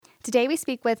Today we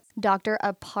speak with Dr.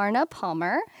 Aparna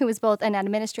Palmer, who is both an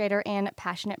administrator and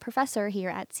passionate professor here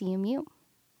at CMU.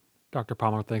 Dr.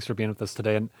 Palmer, thanks for being with us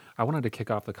today. And I wanted to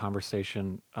kick off the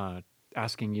conversation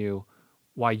asking you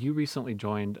why you recently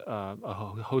joined a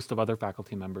host of other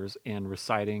faculty members in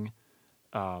reciting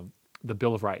uh, the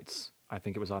Bill of Rights. I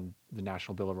think it was on the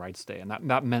National Bill of Rights Day, and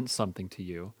that meant something to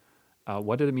you.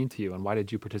 What did it mean to you, and why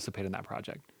did you participate in that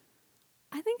project?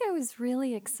 I think I was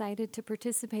really excited to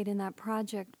participate in that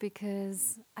project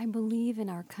because I believe in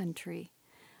our country.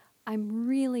 I'm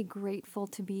really grateful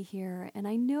to be here, and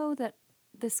I know that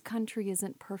this country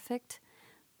isn't perfect,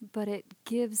 but it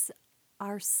gives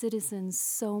our citizens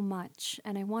so much,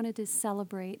 and I wanted to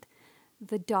celebrate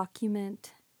the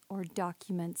document or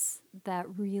documents that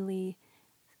really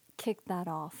kicked that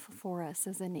off for us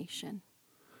as a nation.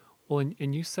 Well,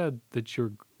 and you said that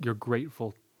you're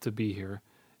grateful to be here,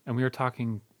 and we were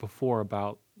talking before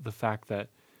about the fact that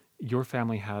your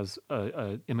family has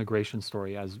a immigration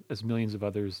story as millions of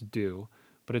others do,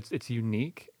 but it's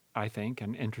unique, I think,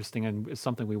 and interesting, and it's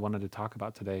something we wanted to talk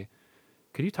about today.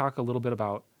 Could you talk a little bit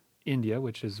about India,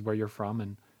 which is where you're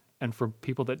from, and for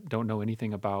people that don't know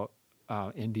anything about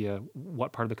India,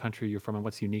 what part of the country you're from and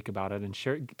what's unique about it, and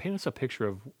paint us a picture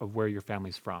of where your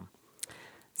family's from.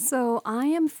 So I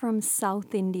am from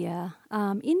South India.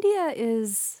 India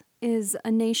is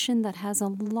a nation that has a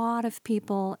lot of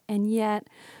people, and yet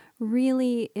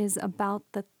really is about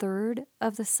the third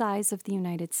of the size of the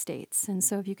United States. And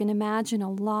so if you can imagine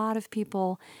a lot of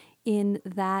people in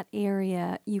that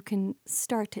area, you can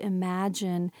start to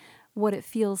imagine what it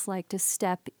feels like to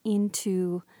step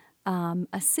into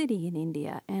a city in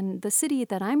India. And the city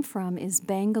that I'm from is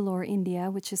Bangalore, India,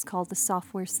 which is called the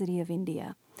Software City of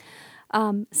India.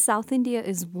 South India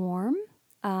is warm.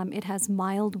 It has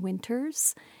mild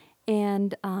winters.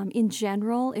 And in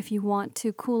general, if you want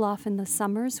to cool off in the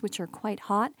summers, which are quite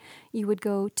hot, you would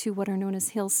go to what are known as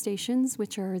hill stations,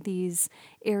 which are these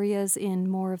areas in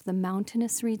more of the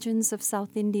mountainous regions of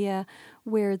South India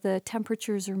where the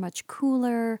temperatures are much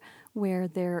cooler, where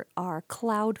there are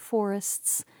cloud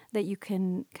forests that you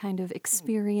can kind of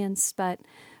experience. But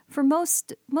for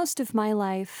most of my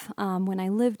life, when I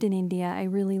lived in India, I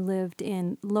really lived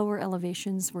in lower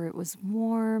elevations where it was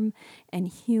warm and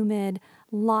humid,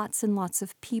 lots and lots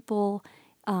of people,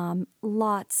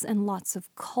 lots and lots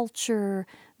of culture,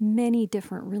 many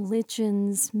different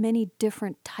religions, many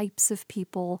different types of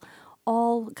people,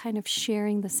 all kind of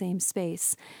sharing the same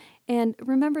space. And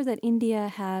remember that India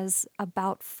has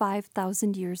about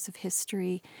 5,000 years of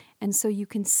history, and so you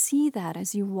can see that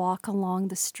as you walk along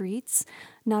the streets.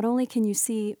 Not only can you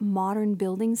see modern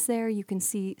buildings there, you can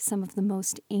see some of the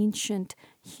most ancient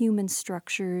human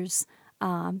structures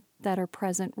that are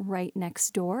present right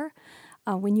next door.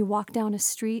 When you walk down a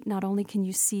street, not only can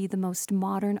you see the most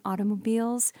modern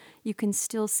automobiles, you can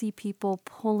still see people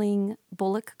pulling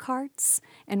bullock carts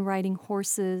and riding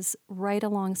horses right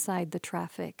alongside the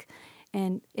traffic.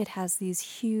 And it has these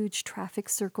huge traffic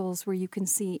circles where you can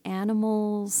see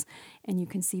animals and you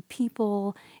can see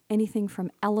people, anything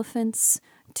from elephants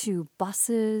to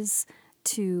buses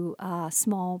to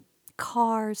small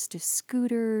cars to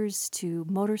scooters to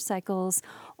motorcycles,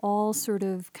 all sort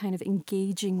of kind of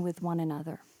engaging with one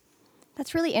another.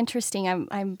 That's really interesting.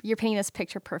 You're painting this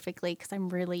picture perfectly because I'm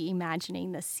really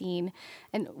imagining this scene.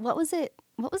 And what was it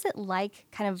like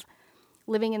kind of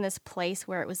living in this place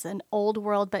where it was an old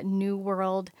world but new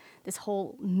world, this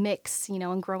whole mix,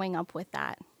 and growing up with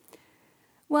that?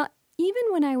 Well, even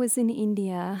when I was in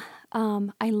India,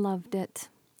 I loved it.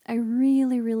 I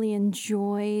really, really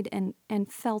enjoyed and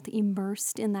felt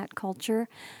immersed in that culture.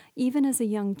 Even as a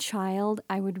young child,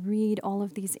 I would read all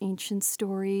of these ancient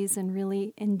stories and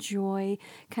really enjoy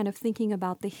kind of thinking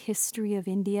about the history of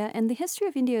India. And the history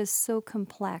of India is so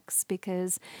complex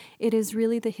because it is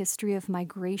really the history of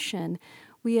migration.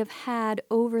 We have had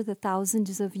over the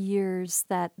thousands of years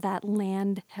that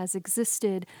land has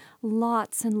existed,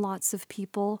 lots and lots of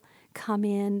people come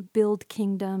in, build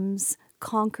kingdoms,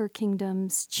 conquer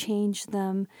kingdoms, change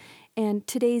them. And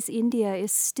today's India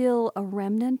is still a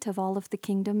remnant of all of the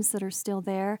kingdoms that are still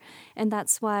there. And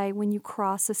that's why when you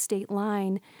cross a state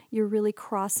line, you're really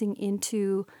crossing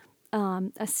into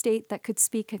a state that could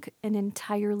speak an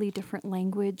entirely different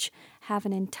language, have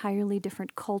an entirely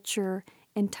different culture,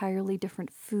 entirely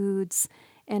different foods.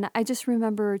 And I just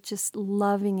remember just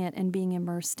loving it and being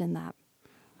immersed in that.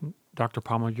 Dr.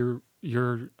 Palmer,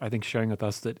 you're I think sharing with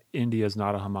us that India is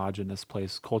not a homogenous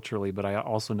place culturally, but I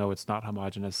also know it's not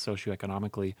homogenous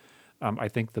socioeconomically. I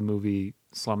think the movie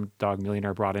Slumdog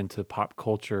Millionaire brought into pop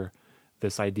culture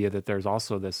this idea that there's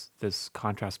also this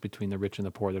contrast between the rich and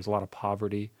the poor. There's a lot of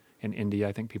poverty in India.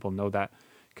 I think people know that.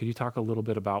 Could you talk a little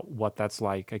bit about what that's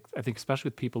like? I think especially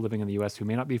with people living in the U.S. who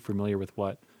may not be familiar with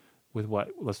what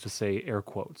let's just say air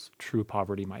quotes true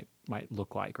poverty might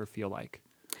look like or feel like.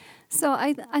 So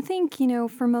I think,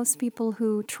 for most people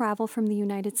who travel from the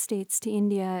United States to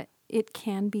India, it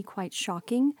can be quite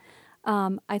shocking.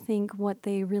 I think what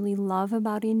they really love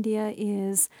about India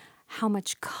is how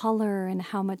much color and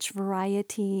how much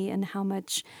variety and how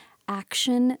much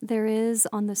action there is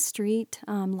on the street.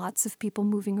 Lots of people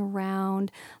moving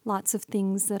around, lots of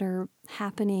things that are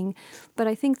happening. But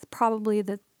I think probably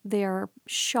that they're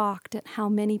shocked at how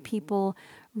many people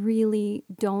really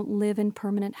don't live in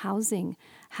permanent housing,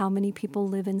 how many people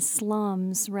live in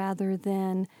slums rather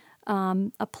than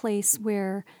a place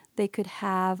where they could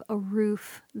have a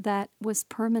roof that was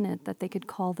permanent, that they could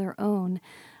call their own.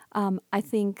 I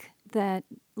think that,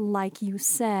 like you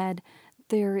said,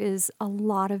 there is a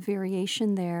lot of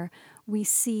variation there. We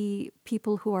see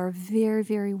people who are very,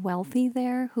 very wealthy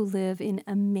there, who live in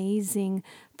amazing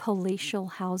palatial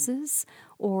houses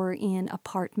or in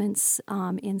apartments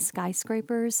in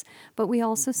skyscrapers. But we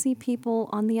also see people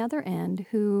on the other end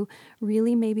who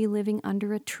really may be living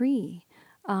under a tree,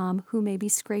 who may be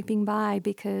scraping by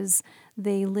because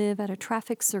they live at a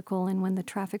traffic circle, and when the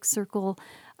traffic circle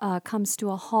comes to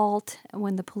a halt,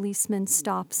 when the policeman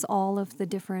stops all of the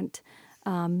different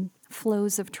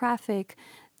flows of traffic,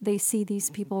 they see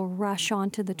these people rush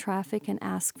onto the traffic and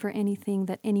ask for anything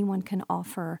that anyone can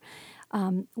offer.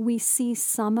 We see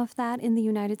some of that in the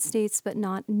United States, but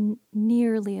not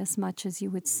nearly as much as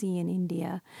you would see in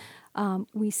India.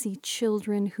 We see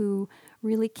children who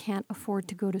really can't afford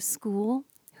to go to school,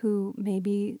 who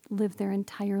maybe live their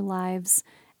entire lives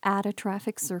at a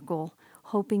traffic circle,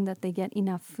 hoping that they get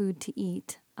enough food to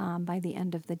eat by the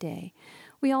end of the day.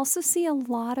 We also see a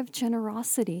lot of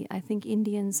generosity. I think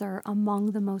Indians are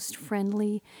among the most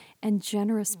friendly and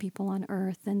generous people on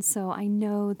earth. And so I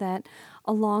know that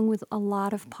along with a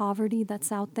lot of poverty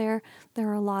that's out there, there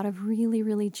are a lot of really,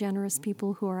 really generous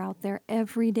people who are out there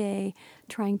every day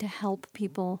trying to help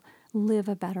people live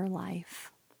a better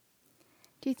life.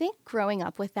 Do you think growing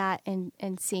up with that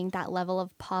and seeing that level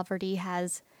of poverty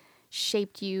has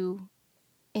shaped you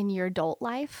in your adult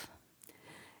life?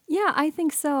 Yeah, I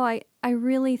think so. I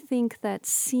really think that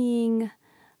seeing,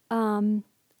 that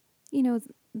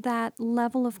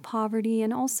level of poverty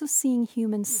and also seeing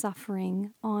human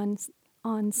suffering on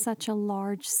such a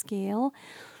large scale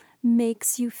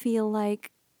makes you feel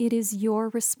like it is your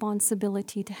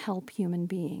responsibility to help human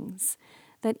beings.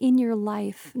 That in your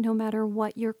life, no matter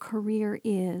what your career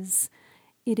is,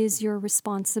 it is your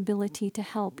responsibility to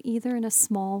help either in a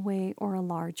small way or a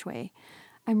large way.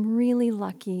 I'm really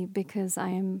lucky because I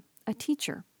am a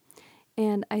teacher.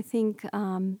 And I think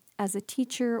as a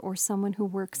teacher or someone who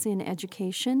works in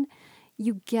education,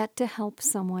 you get to help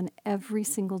someone every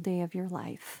single day of your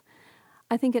life.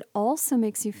 I think it also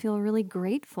makes you feel really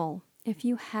grateful if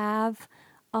you have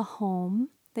a home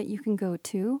that you can go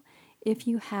to, if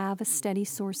you have a steady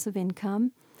source of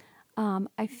income.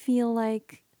 I feel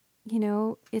like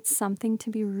it's something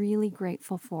to be really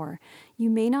grateful for.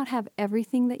 You may not have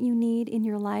everything that you need in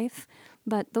your life,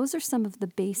 but those are some of the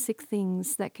basic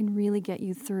things that can really get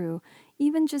you through.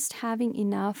 Even just having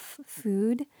enough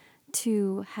food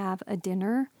to have a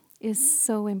dinner is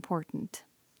so important.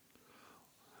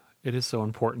 It is so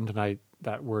important, and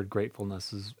that word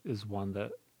gratefulness is one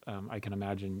that I can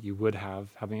imagine you would have,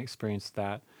 having experienced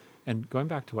that. And going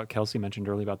back to what Kelsey mentioned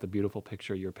earlier about the beautiful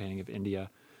picture you're painting of India,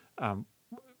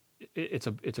 it's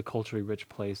a culturally rich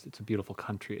place. It's a beautiful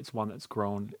country. It's one that's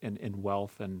grown in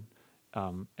wealth and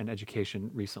education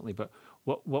recently. But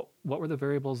what were the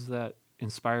variables that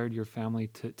inspired your family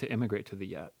to immigrate to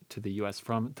the U.S.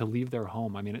 to leave their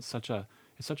home? I mean, it's such a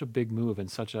big move and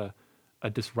such a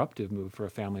disruptive move for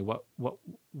a family.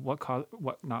 What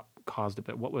caused it,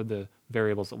 but what were the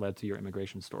variables that led to your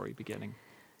immigration story beginning?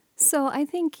 So I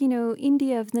think,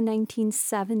 India of the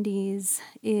 1970s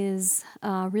is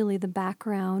really the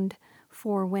background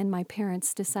for when my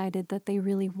parents decided that they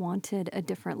really wanted a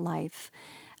different life.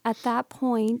 At that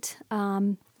point,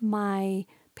 my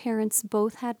parents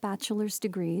both had bachelor's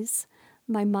degrees.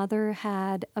 My mother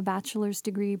had a bachelor's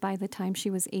degree by the time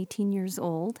she was 18 years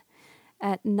old.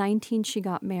 At 19, she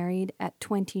got married. At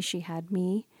 20, she had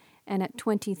me. And at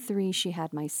 23, she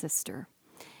had my sister.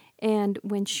 And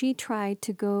when she tried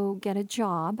to go get a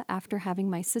job after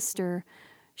having my sister,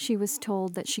 she was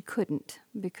told that she couldn't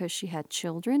because she had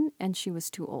children and she was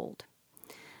too old.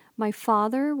 My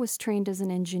father was trained as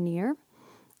an engineer.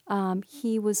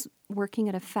 He was working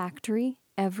at a factory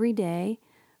every day,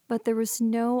 but there was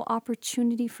no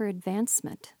opportunity for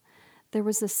advancement. There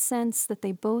was a sense that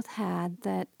they both had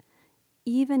that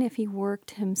even if he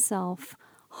worked himself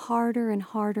harder and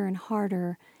harder and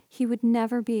harder, he would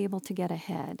never be able to get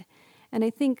ahead. And I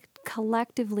think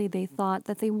collectively they thought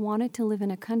that they wanted to live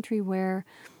in a country where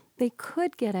they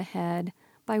could get ahead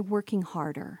by working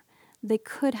harder. They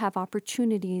could have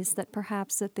opportunities that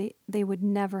perhaps that they would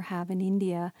never have in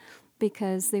India,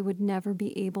 because they would never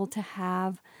be able to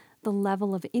have the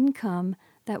level of income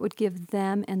that would give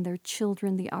them and their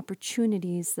children the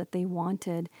opportunities that they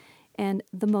wanted. And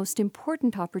the most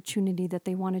important opportunity that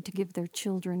they wanted to give their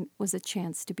children was a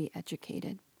chance to be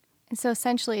educated. And so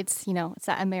essentially it's, it's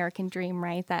that American dream,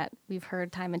 right? That we've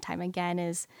heard time and time again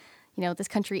is, this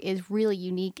country is really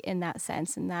unique in that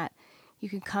sense, in that you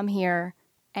can come here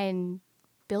and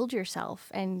build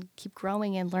yourself and keep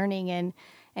growing and learning.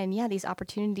 And yeah, these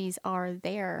opportunities are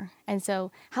there. And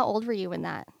so how old were you when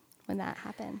that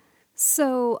happened?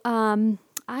 So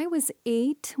I was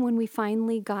 8 when we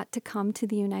finally got to come to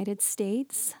the United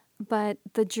States. But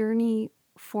the journey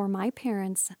for my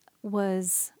parents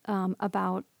was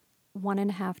about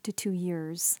 1.5 to 2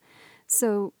 years.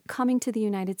 So coming to the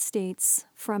United States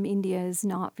from India is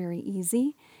not very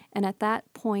easy. And at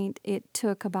that point, it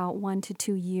took about 1 to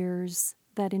 2 years.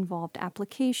 That involved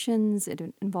applications, it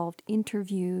involved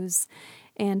interviews.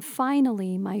 And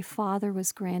finally, my father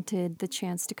was granted the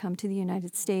chance to come to the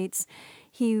United States.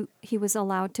 He was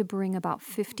allowed to bring about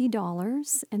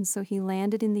 $50, and so he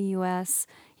landed in the U.S.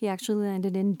 He actually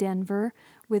landed in Denver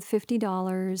with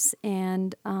 $50,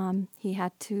 and he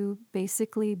had to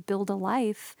basically build a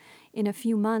life in a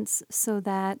few months so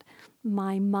that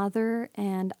my mother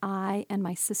and I and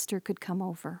my sister could come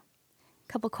over.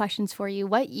 Couple questions for you.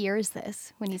 What year is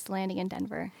this when he's landing in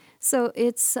Denver? So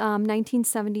it's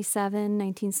 1977,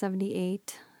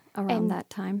 1978, around that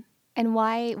time. And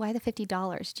why the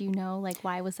 $50? Do you know,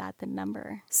 why was that the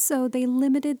number? So they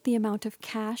limited the amount of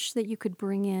cash that you could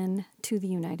bring in to the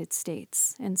United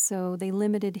States. And so they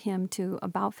limited him to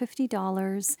about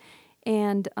 $50.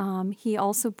 And he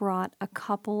also brought a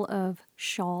couple of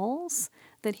shawls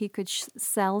that he could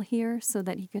sell here so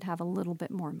that he could have a little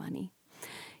bit more money.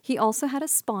 He also had a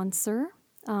sponsor,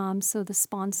 so the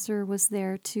sponsor was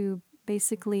there to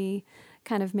basically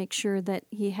kind of make sure that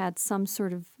he had some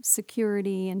sort of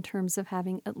security in terms of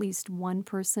having at least one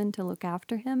person to look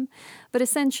after him. But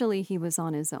essentially, he was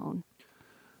on his own.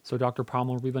 So, Dr.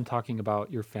 Palmer, we've been talking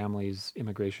about your family's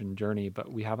immigration journey,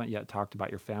 but we haven't yet talked about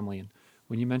your family. And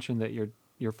when you mentioned that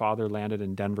your father landed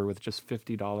in Denver with just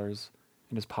 $50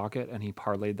 in his pocket and he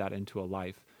parlayed that into a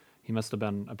life, he must have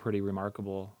been a pretty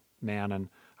remarkable man. And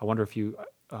I wonder if you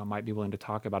might be willing to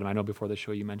talk about him. I know before the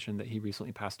show you mentioned that he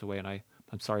recently passed away, and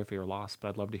I'm sorry for your loss, but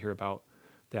I'd love to hear about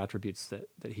the attributes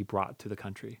that he brought to the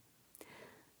country.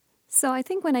 So I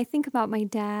think when I think about my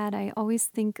dad, I always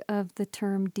think of the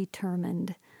term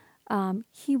determined.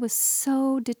 He was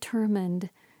so determined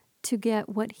to get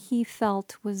what he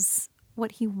felt was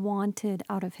what he wanted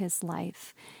out of his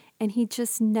life, and he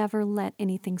just never let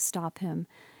anything stop him.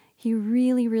 He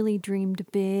really, really dreamed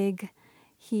big.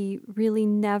 He really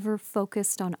never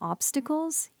focused on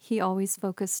obstacles. He always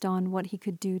focused on what he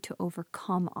could do to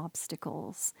overcome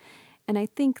obstacles. And I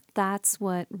think that's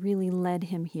what really led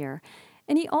him here.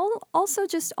 And he also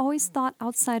just always thought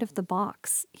outside of the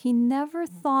box. He never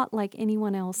thought like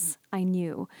anyone else I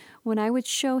knew. When I would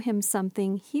show him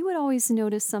something, he would always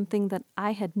notice something that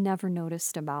I had never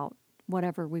noticed about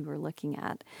whatever we were looking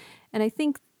at. And I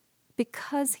think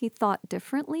because he thought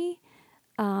differently,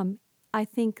 I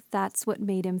think that's what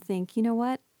made him think, you know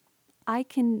what, I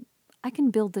can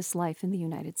build this life in the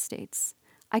United States.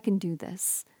 I can do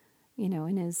this,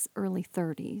 in his early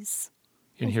 30s.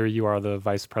 And here you are, the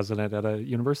vice president at a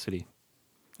university.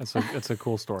 That's a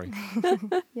cool story.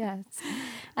 Yes.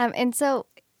 And so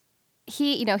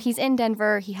he's in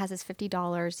Denver. He has his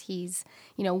 $50. He's,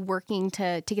 working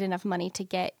to get enough money to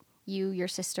get you, your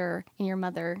sister, and your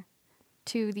mother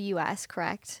to the U.S.,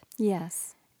 correct?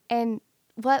 Yes. And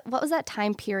what was that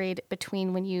time period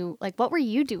between when you, what were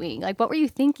you doing? What were you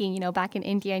thinking, back in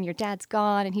India and your dad's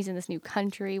gone and he's in this new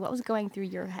country? What was going through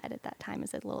your head at that time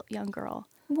as a little young girl?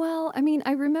 Well,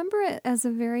 I remember it as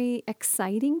a very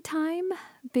exciting time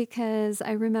because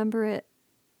I remember it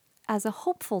as a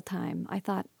hopeful time. I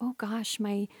thought, oh gosh,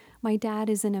 my dad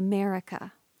is in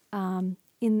America.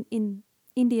 In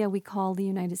India, we call the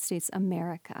United States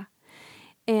America.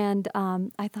 And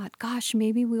I thought, gosh,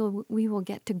 maybe we will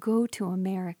get to go to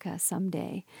America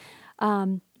someday.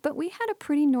 But we had a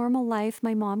pretty normal life.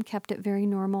 My mom kept it very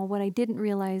normal. What I didn't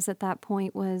realize at that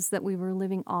point was that we were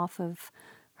living off of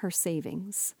her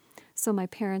savings. So my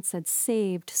parents had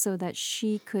saved so that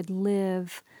she could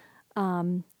live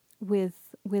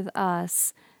with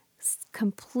us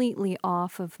completely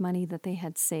off of money that they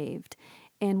had saved.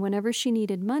 And whenever she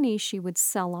needed money, she would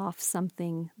sell off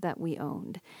something that we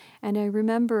owned. And I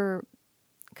remember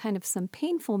kind of some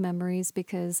painful memories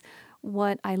because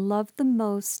what I loved the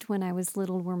most when I was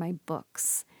little were my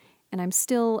books. And I'm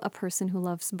still a person who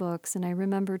loves books. And I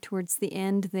remember towards the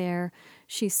end there,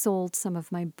 she sold some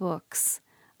of my books.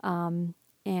 And,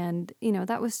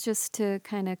 that was just to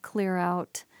kind of clear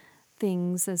out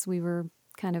things as we were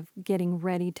kind of getting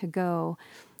ready to go.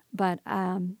 But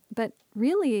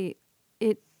really,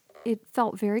 it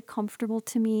felt very comfortable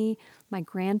to me. My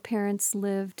grandparents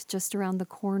lived just around the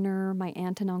corner. My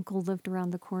aunt and uncle lived around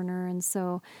the corner. And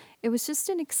so it was just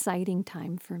an exciting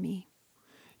time for me.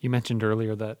 You mentioned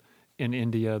earlier that in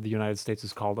India, the United States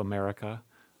is called America.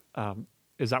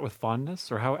 Is that with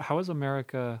fondness, or how is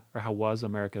America, or how was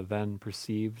America then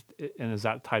perceived? And is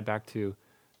that tied back to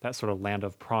that sort of land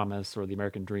of promise or the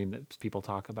American dream that people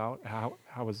talk about?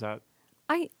 How was that?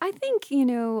 I think,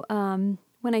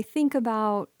 when I think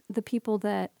about the people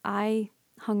that I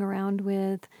hung around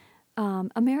with,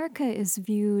 America is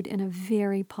viewed in a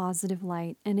very positive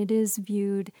light, and it is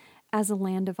viewed as a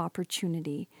land of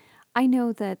opportunity. I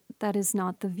know that that is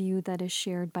not the view that is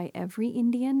shared by every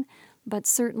Indian, but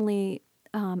certainly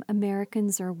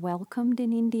Americans are welcomed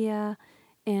in India,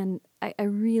 and I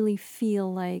really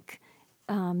feel like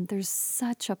there's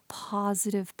such a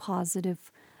positive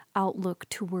outlook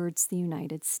towards the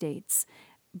United States,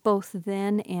 both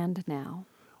then and now.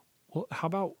 Well, how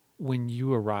about when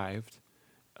you arrived,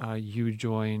 you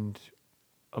joined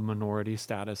a minority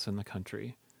status in the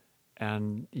country,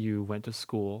 and you went to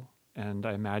school, and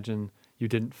I imagine you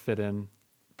didn't fit in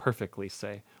perfectly,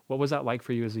 say. What was that like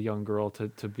for you as a young girl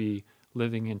to be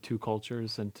living in two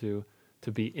cultures and to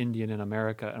be Indian in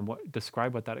America, and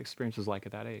describe what that experience was like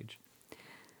at that age?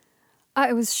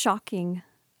 It was shocking.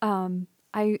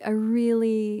 I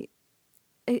really,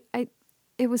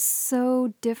 it was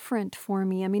so different for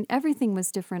me. I mean, everything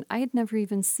was different. I had never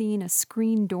even seen a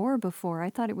screen door before. I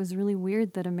thought it was really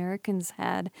weird that Americans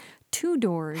had two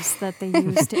doors that they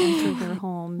used to enter their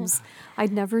homes.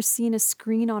 I'd never seen a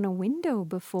screen on a window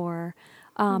before.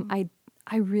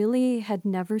 I really had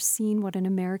never seen what an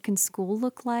American school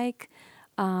looked like.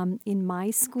 In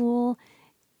my school,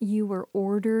 you were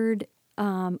ordered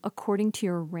according to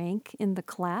your rank in the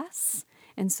class.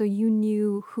 And so you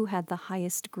knew who had the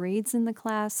highest grades in the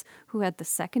class, who had the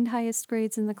second highest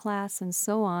grades in the class, and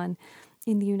so on.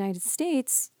 In the United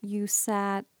States, you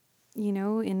sat,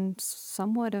 in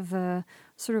somewhat of a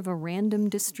sort of a random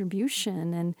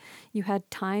distribution, and you had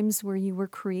times where you were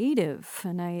creative.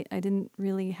 And I didn't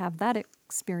really have that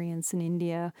experience in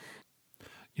India.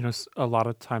 A lot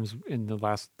of times in the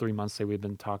last 3 months, say, we've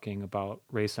been talking about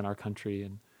race in our country,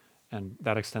 and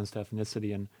that extends to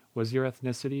ethnicity. And was your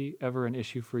ethnicity ever an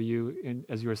issue for you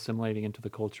as you were assimilating into the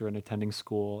culture and attending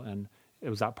school? And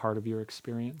was that part of your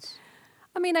experience?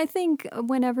 I mean, I think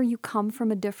whenever you come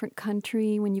from a different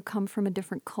country, when you come from a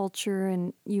different culture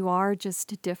and you are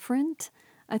just different,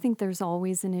 I think there's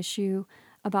always an issue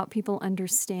about people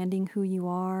understanding who you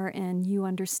are and you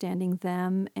understanding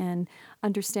them and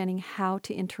understanding how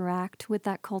to interact with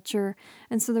that culture.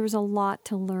 And so there was a lot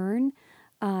to learn.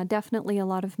 Definitely a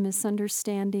lot of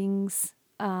misunderstandings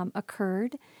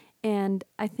occurred. And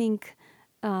I think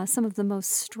some of the most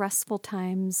stressful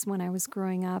times when I was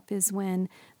growing up is when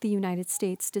the United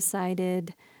States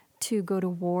decided to go to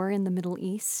war in the Middle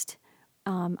East.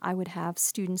 I would have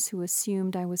students who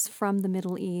assumed I was from the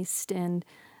Middle East and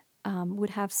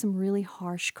would have some really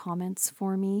harsh comments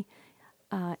for me,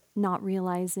 not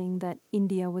realizing that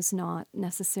India was not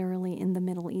necessarily in the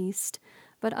Middle East.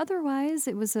 But otherwise,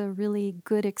 it was a really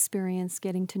good experience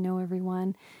getting to know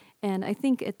everyone. And I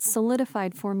think it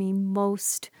solidified for me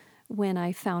most when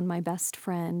I found my best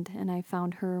friend, and I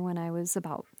found her when I was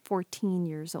about 14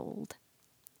 years old.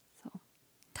 So,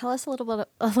 tell us a little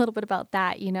bit about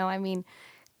that. I mean,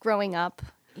 growing up,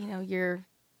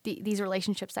 these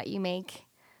relationships that you make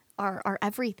are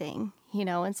everything.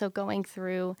 And so going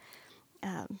through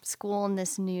school in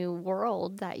this new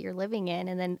world that you're living in,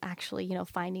 and then actually,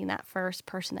 finding that first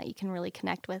person that you can really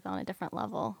connect with on a different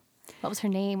level. What was her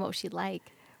name? What was she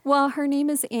like? Well, her name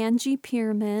is Angie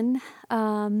Pierman.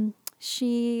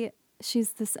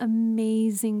 She's this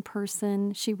amazing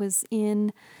person. She was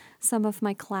in some of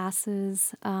my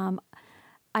classes.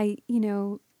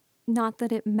 Not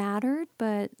that it mattered,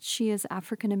 but she is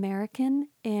African American,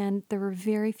 and there were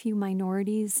very few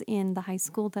minorities in the high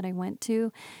school that I went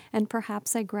to, and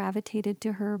perhaps I gravitated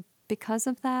to her because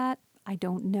of that. I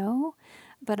don't know.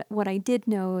 But what I did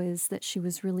know is that she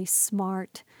was really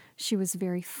smart. She was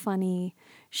very funny.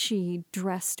 She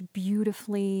dressed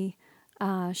beautifully.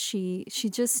 She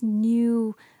just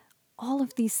knew all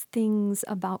of these things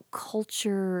about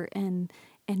culture and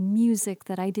music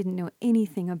that I didn't know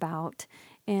anything about.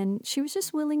 And she was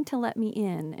just willing to let me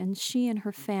in. And she and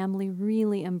her family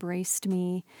really embraced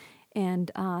me.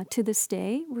 And to this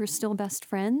day, we're still best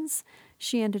friends.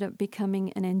 She ended up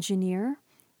becoming an engineer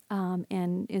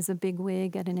and is a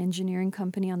bigwig at an engineering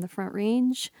company on the Front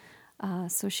Range.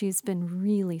 So she's been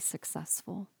really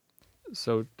successful.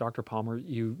 So, Dr. Palmer,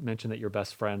 you mentioned that your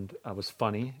best friend was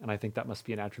funny, and I think that must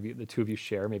be an attribute the two of you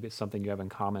share. Maybe it's something you have in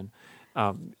common.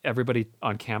 Everybody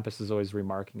on campus is always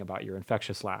remarking about your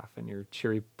infectious laugh and your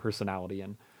cheery personality,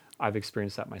 and I've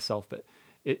experienced that myself. But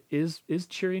is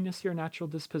cheeriness your natural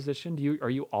disposition? Are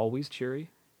you always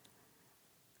cheery?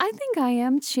 I think I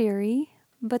am cheery,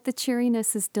 but the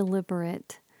cheeriness is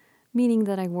deliberate, meaning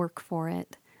that I work for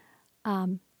it.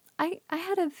 I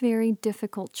had a very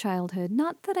difficult childhood.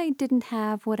 Not that I didn't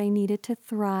have what I needed to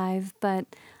thrive, but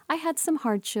I had some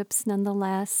hardships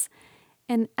nonetheless.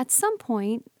 And at some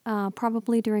point,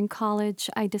 probably during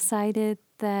college, I decided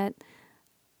that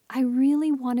I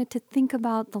really wanted to think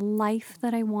about the life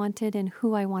that I wanted and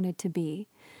who I wanted to be.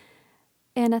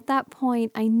 And at that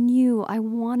point, I knew I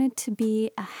wanted to be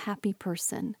a happy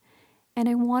person. And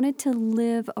I wanted to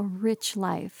live a rich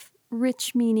life.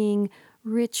 Rich meaning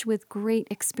rich with great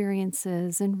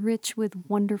experiences and rich with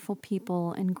wonderful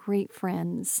people and great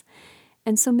friends.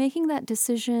 And so making that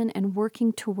decision and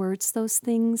working towards those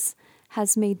things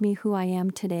has made me who I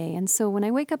am today. And so when I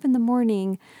wake up in the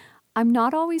morning, I'm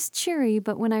not always cheery,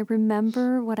 but when I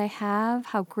remember what I have,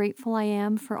 how grateful I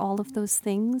am for all of those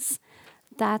things,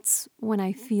 that's when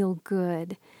I feel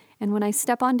good. And when I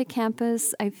step onto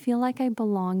campus, I feel like I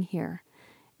belong here.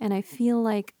 And I feel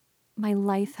like my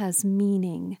life has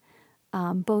meaning,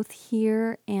 both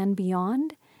here and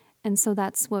beyond. And so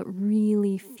that's what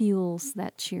really fuels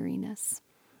that cheeriness.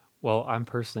 Well, I'm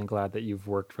personally glad that you've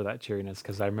worked for that cheeriness,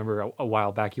 because I remember a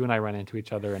while back, you and I ran into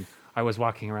each other, and I was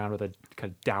walking around with a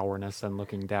kind of dourness and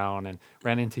looking down, and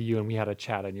ran into you, and we had a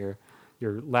chat, and your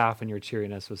laugh and your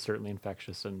cheeriness was certainly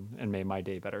infectious and made my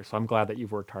day better. So I'm glad that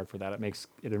you've worked hard for that.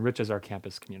 It enriches our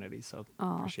campus community. So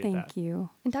appreciate that. Thank you.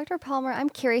 And Dr. Palmer, I'm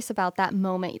curious about that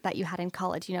moment that you had in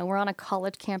college. You know, we're on a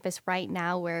college campus right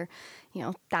now where,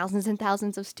 thousands and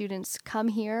thousands of students come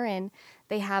here and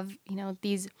they have,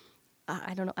 these,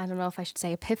 I don't know if I should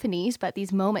say epiphanies, but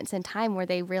these moments in time where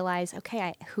they realize,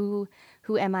 okay, who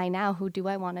am I now? Who do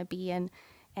I want to be? And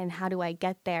how do I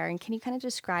get there? And can you kind of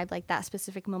describe like that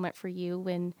specific moment for you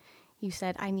when you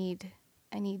said, I need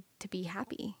to be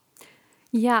happy?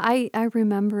 Yeah, I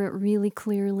remember it really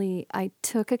clearly. I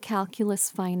took a calculus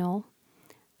final.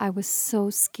 I was so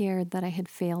scared that I had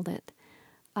failed it.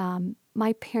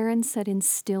 My parents had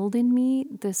instilled in me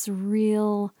this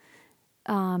real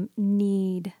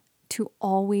need to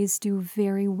always do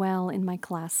very well in my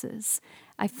classes.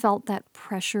 I felt that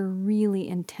pressure really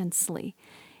intensely.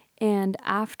 And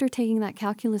after taking that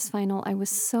calculus final, I was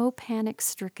so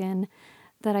panic-stricken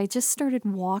that I just started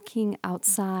walking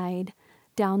outside,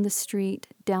 down the street,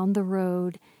 down the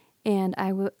road, and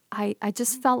I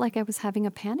just felt like I was having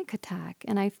a panic attack.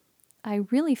 And I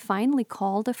really finally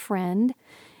called a friend,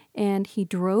 and he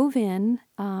drove in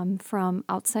from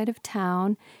outside of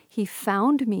town. He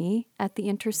found me at the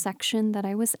intersection that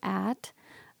I was at.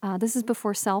 This is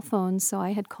before cell phones, so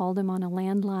I had called him on a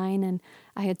landline, and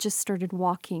I had just started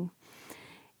walking.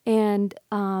 And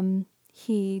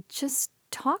he just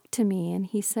talked to me, and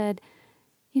he said,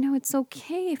 it's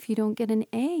okay if you don't get an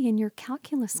A in your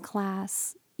calculus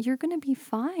class. You're going to be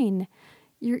fine.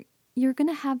 You're going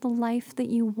to have the life that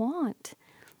you want.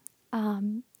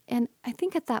 And I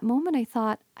think at that moment I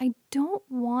thought, I don't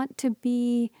want to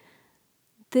be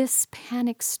this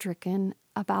panic-stricken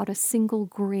about a single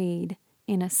grade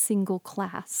in a single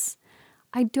class.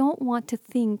 I don't want to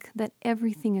think that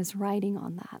everything is riding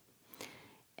on that.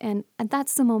 And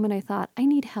that's the moment I thought, I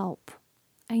need help.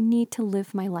 I need to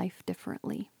live my life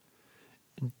differently.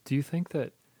 Do you think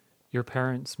that your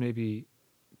parents maybe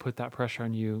put that pressure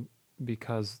on you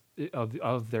because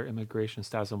of their immigration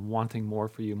status and wanting more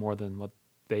for you more than what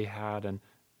they had? And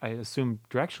I assume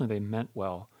directionally they meant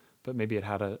well, but maybe it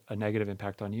had a negative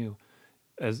impact on you.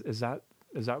 Is that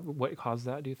what caused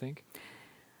that, do you think?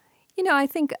 I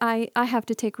think I have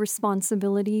to take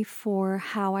responsibility for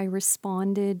how I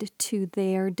responded to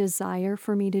their desire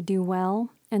for me to do well.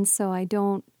 And so I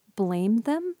don't blame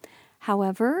them.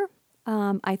 However,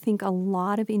 I think a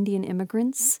lot of Indian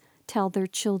immigrants tell their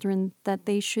children that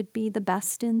they should be the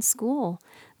best in school,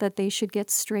 that they should get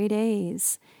straight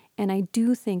A's. And I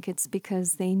do think it's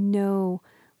because they know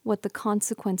what the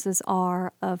consequences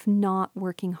are of not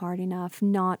working hard enough,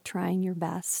 not trying your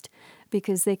best,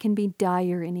 because they can be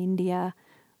dire in India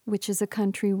which is a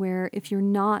country where if you're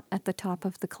not at the top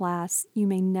of the class, you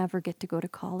may never get to go to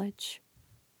college.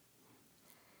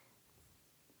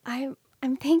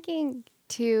 I'm thinking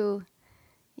too,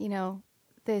 you know,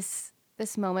 this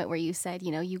moment where you said,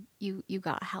 you know, you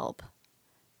got help.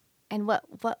 And what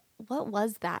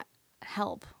was that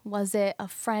help? Was it a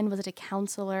friend? Was it a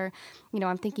counselor? You know,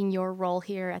 I'm thinking your role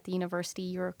here at the university,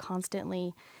 you're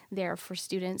constantly there for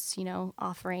students, you know,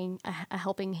 offering a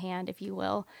helping hand, if you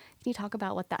will. Can you talk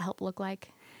about what that help looked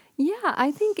like? Yeah,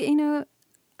 I think,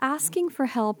 asking for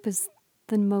help is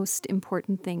the most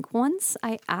important thing. Once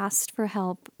I asked for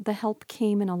help, the help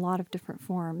came in a lot of different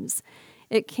forms.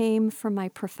 It came from my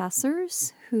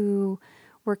professors who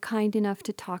were kind enough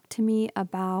to talk to me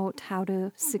about how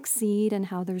to succeed and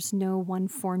how there's no one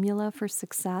formula for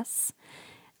success.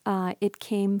 It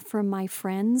came from my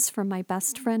friends, from my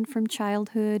best friend from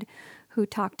childhood, who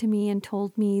talked to me and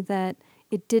told me that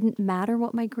it didn't matter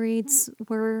what my grades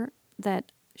were,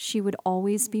 that she would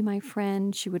always be my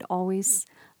friend. She would always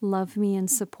love me and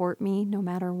support me no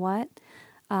matter what.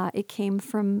 It came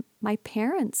from my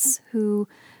parents who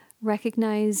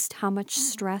recognized how much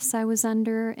stress I was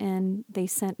under, and they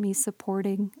sent me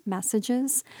supporting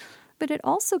messages. But it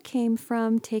also came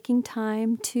from taking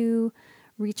time to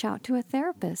reach out to a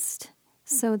therapist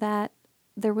so that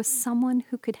there was someone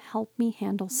who could help me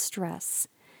handle stress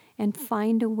and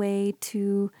find a way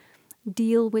to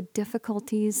deal with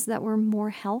difficulties that were more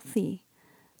healthy,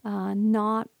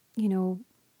 not,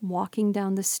 walking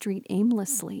down the street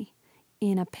aimlessly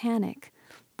in a panic,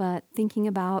 but thinking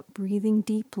about breathing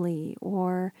deeply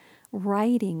or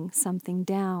writing something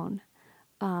down,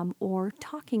 or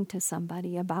talking to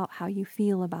somebody about how you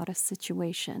feel about a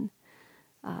situation.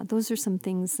 Those are some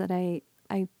things that I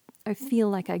feel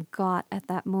like I got at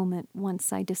that moment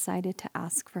once I decided to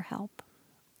ask for help.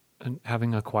 And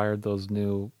having acquired those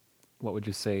new, what would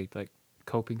you say, like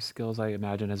coping skills, I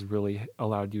imagine has really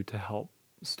allowed you to help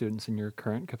students in your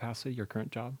current capacity, your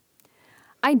current job?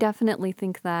 I definitely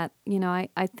think that,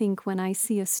 I think when I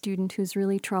see a student who's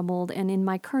really troubled, and in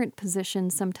my current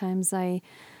position, sometimes I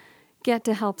get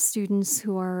to help students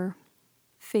who are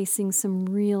facing some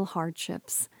real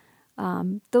hardships.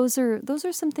 Those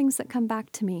are some things that come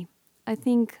back to me. I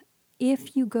think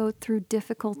if you go through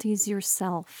difficulties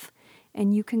yourself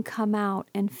and you can come out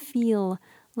and feel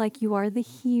like you are the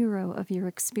hero of your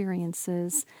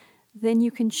experiences, then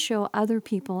you can show other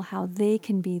people how they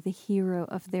can be the hero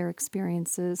of their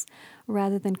experiences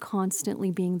rather than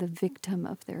constantly being the victim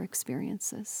of their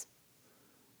experiences.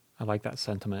 I like that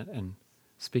sentiment. And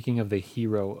speaking of the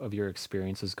hero of your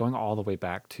experiences, going all the way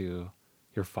back to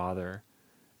your father,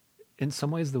 in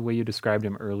some ways, the way you described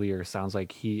him earlier sounds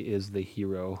like he is the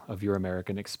hero of your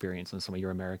American experience and some of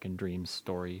your American dreams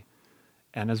story.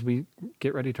 And as we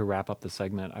get ready to wrap up the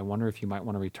segment, I wonder if you might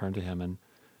want to return to him and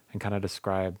kind of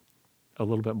describe a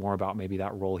little bit more about maybe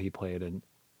that role he played and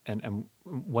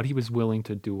what he was willing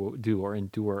to do or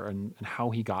endure and how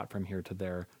he got from here to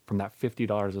there, from that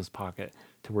 $50 in his pocket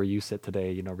to where you sit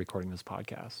today, recording this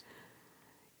podcast.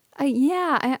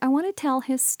 I want to tell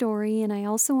his story, and I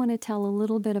also want to tell a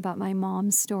little bit about my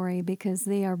mom's story because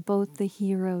they are both the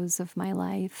heroes of my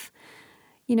life.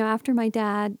 After my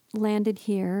dad landed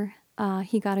here,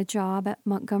 he got a job at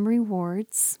Montgomery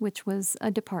Ward's, which was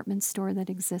a department store that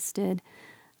existed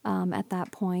at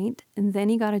that point. And then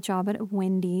he got a job at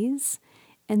Wendy's.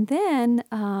 And then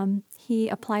he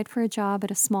applied for a job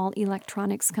at a small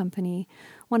electronics company,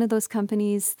 one of those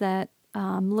companies that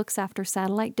looks after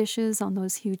satellite dishes on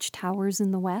those huge towers in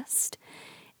the West.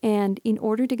 And in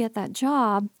order to get that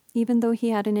job, even though he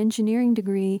had an engineering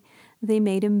degree, they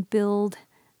made him build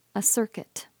a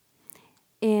circuit.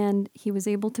 And he was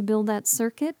able to build that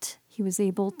circuit. He was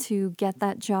able to get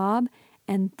that job.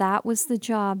 And that was the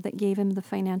job that gave him the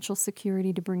financial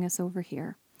security to bring us over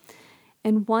here.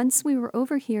 And once we were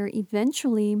over here,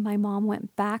 eventually my mom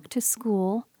went back to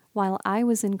school while I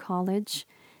was in college,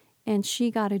 and she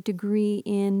got a degree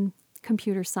in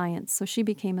computer science. So she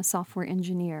became a software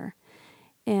engineer.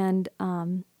 And,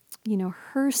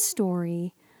 her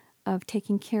story of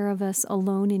taking care of us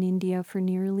alone in India for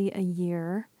nearly a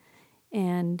year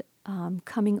and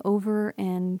coming over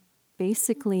and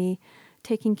basically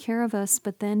taking care of us,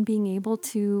 but then being able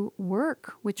to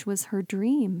work, which was her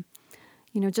dream.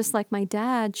 Just like my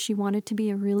dad, she wanted to be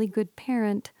a really good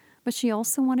parent, but she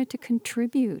also wanted to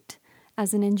contribute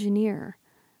as an engineer.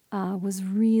 Was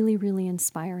really, really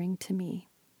inspiring to me.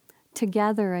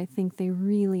 Together, I think they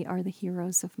really are the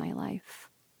heroes of my life.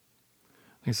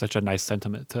 I think it's such a nice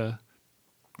sentiment to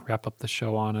wrap up the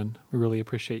show on, and we really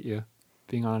appreciate you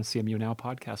being on CMU Now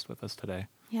podcast with us today.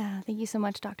 Yeah, thank you so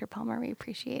much, Dr. Palmer. We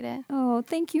appreciate it. Oh,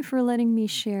 thank you for letting me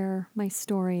share my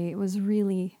story. It was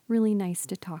really, really nice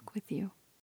to talk with you.